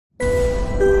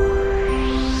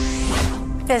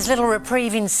There's little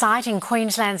reprieve in sight in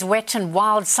Queensland's wet and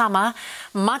wild summer.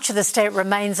 Much of the state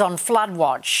remains on flood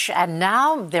watch, and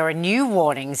now there are new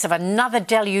warnings of another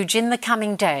deluge in the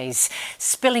coming days,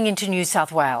 spilling into New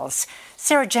South Wales.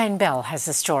 Sarah Jane Bell has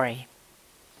the story.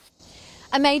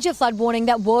 A major flood warning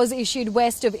that was issued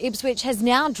west of Ipswich has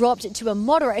now dropped to a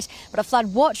moderate, but a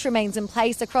flood watch remains in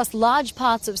place across large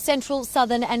parts of central,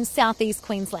 southern and southeast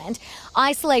Queensland.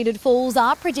 Isolated falls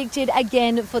are predicted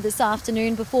again for this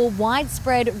afternoon before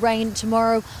widespread rain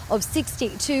tomorrow of 60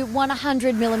 to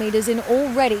 100 millimetres in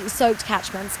already soaked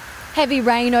catchments. Heavy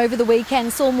rain over the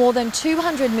weekend saw more than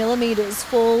 200 millimetres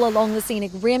fall along the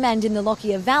scenic rim and in the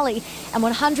Lockyer Valley, and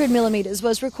 100 millimetres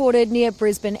was recorded near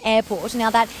Brisbane Airport. Now,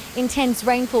 that intense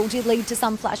rainfall did lead to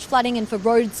some flash flooding and for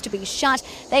roads to be shut.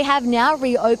 They have now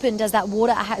reopened as that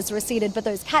water has receded, but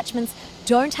those catchments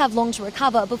don't have long to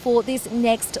recover before this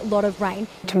next lot of rain.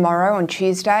 Tomorrow, on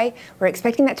Tuesday, we're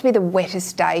expecting that to be the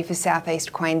wettest day for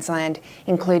southeast Queensland,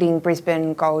 including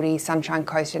Brisbane, Goldie, Sunshine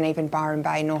Coast and even Byron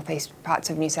Bay, northeast parts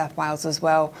of New South Wales as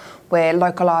well, where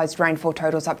localised rainfall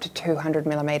totals up to 200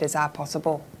 millimetres are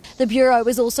possible. The Bureau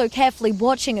is also carefully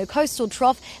watching a coastal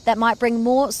trough that might bring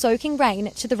more soaking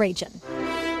rain to the region.